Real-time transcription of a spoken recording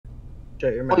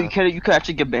Shut your mouth. Oh, you could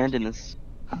actually get banned in this.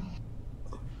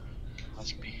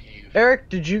 Eric,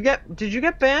 did you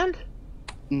get banned?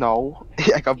 No,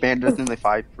 I got banned within the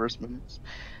 5 first minutes.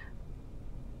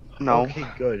 No. Okay,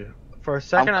 good. For a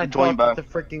second, I joining thought that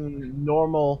the freaking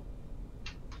normal,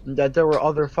 that there were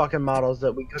other fucking models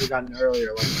that we could have gotten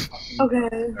earlier. Like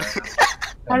Okay.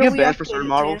 How do you get banned for certain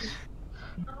models?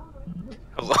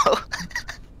 Hello?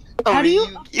 How do you?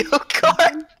 You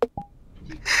got?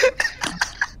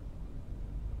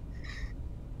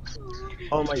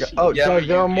 Oh my god. Oh, Yeah, so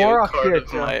there are more up here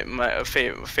too. My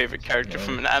favorite character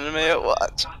from an anime I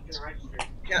watch.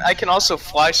 Yeah, I can also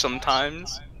fly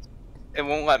sometimes. It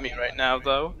won't let me right now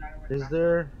though. Is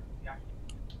there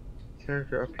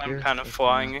character up here? I'm kind of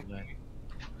flying.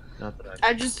 Not that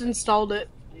I just installed it.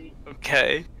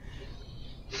 Okay.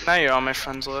 Now you're on my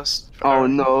friends list. Oh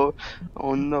no.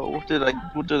 Oh no. What did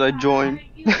I join?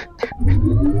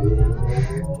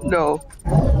 No.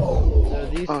 So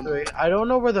these three. I don't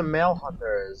know where the male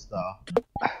hunter is though.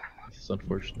 It's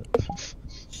unfortunate.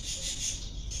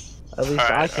 At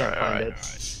least I can't find it.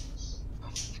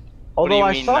 What do Although you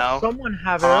I mean saw now? someone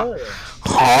have it Huh? earlier.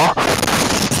 Huh?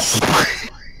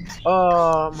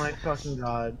 Oh my fucking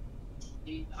god.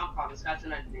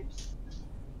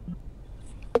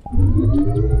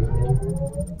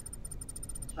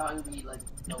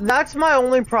 That's my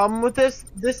only problem with this.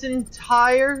 This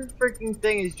entire freaking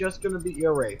thing is just gonna be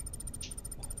ear rape.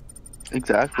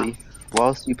 Exactly. What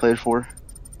else do you play it for?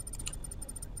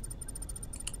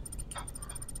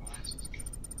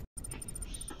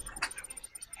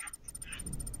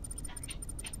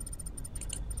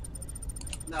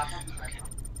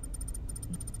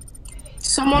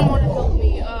 Someone want to help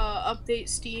me update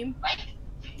Steam?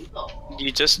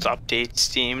 You just update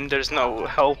Steam. There's no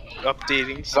help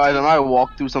updating Steam. Guys, I might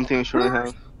walk through something I shouldn't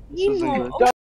have. This isn't good.